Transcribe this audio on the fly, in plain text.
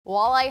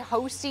Walleye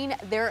hosting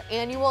their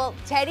annual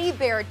Teddy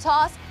Bear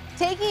Toss,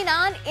 taking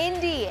on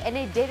Indy. And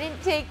it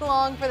didn't take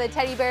long for the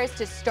Teddy Bears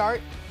to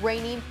start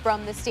raining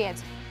from the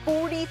stands.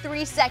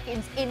 43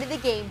 seconds into the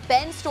game,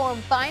 Ben Storm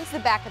finds the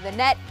back of the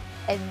net,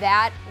 and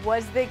that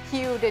was the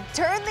cue to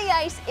turn the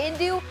ice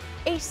into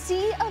a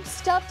sea of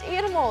stuffed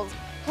animals.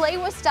 Play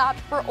was stopped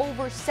for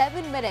over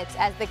 7 minutes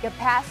as the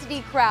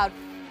capacity crowd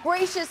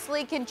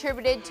graciously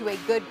contributed to a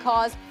good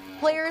cause.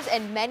 Players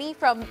and many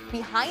from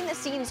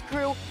behind-the-scenes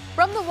crew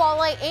from the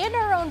Walleye and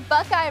our own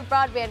Buckeye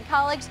Broadband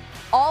colleagues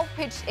all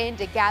pitched in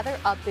to gather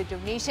up the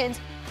donations.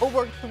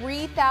 Over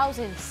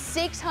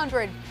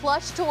 3,600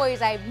 plush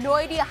toys, I have no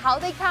idea how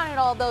they counted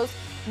all those,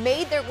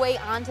 made their way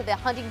onto the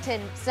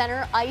Huntington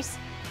Center ice.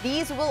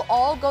 These will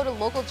all go to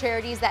local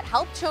charities that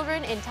help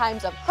children in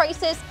times of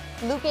crisis.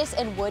 Lucas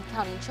and Wood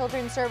County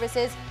Children's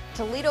Services,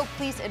 Toledo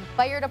Police and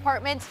Fire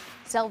Departments,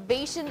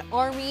 Salvation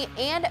Army,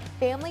 and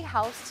Family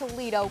House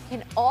Toledo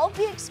can all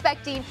be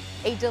expecting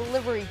a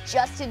delivery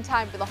just in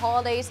time for the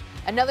holidays.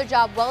 Another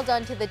job well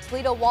done to the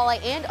Toledo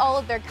Walleye and all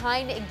of their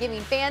kind and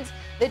giving fans.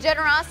 The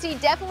generosity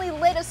definitely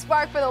lit a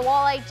spark for the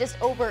Walleye just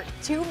over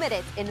 2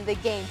 minutes into the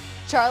game.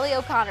 Charlie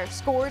O'Connor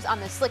scores on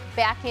the slick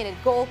backhanded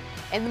goal,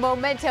 and the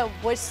momentum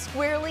was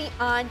squarely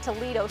on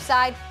Toledo's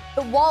side.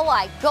 The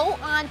Walleye go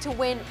on to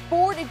win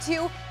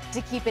 4-2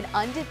 to keep an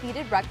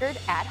undefeated record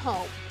at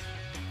home.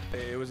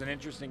 It was an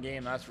interesting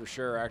game, that's for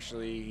sure.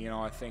 Actually,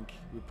 I think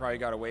we probably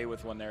got away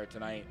with one there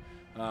tonight.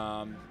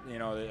 I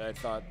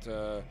thought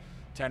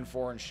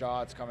 10-4 in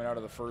shots coming out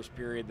of the first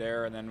period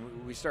there, and then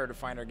we started to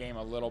find our game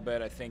a little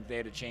bit. I think they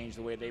had to change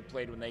the way they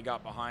played when they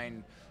got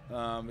behind.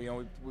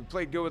 We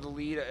played good with the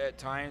lead at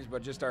times,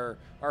 but just our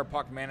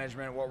puck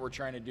management, what we're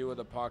trying to do with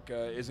the puck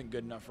isn't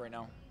good enough right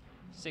now.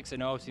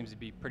 6-0 seems to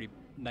be a pretty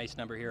nice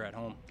number here at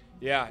home.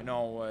 Yeah,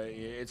 no,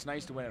 it's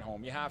nice to win at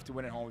home. You have to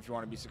win at home if you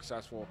want to be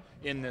successful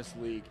in this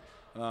league.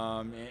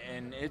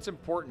 And it's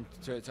important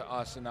to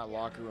us in that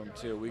locker room,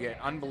 too. We get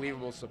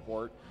unbelievable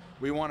support.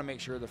 We want to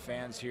make sure the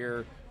fans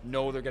here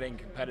know they're getting a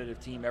competitive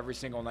team every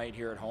single night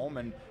here at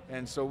home,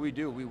 and so we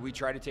do. We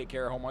try to take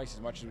care of home ice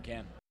as much as we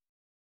can.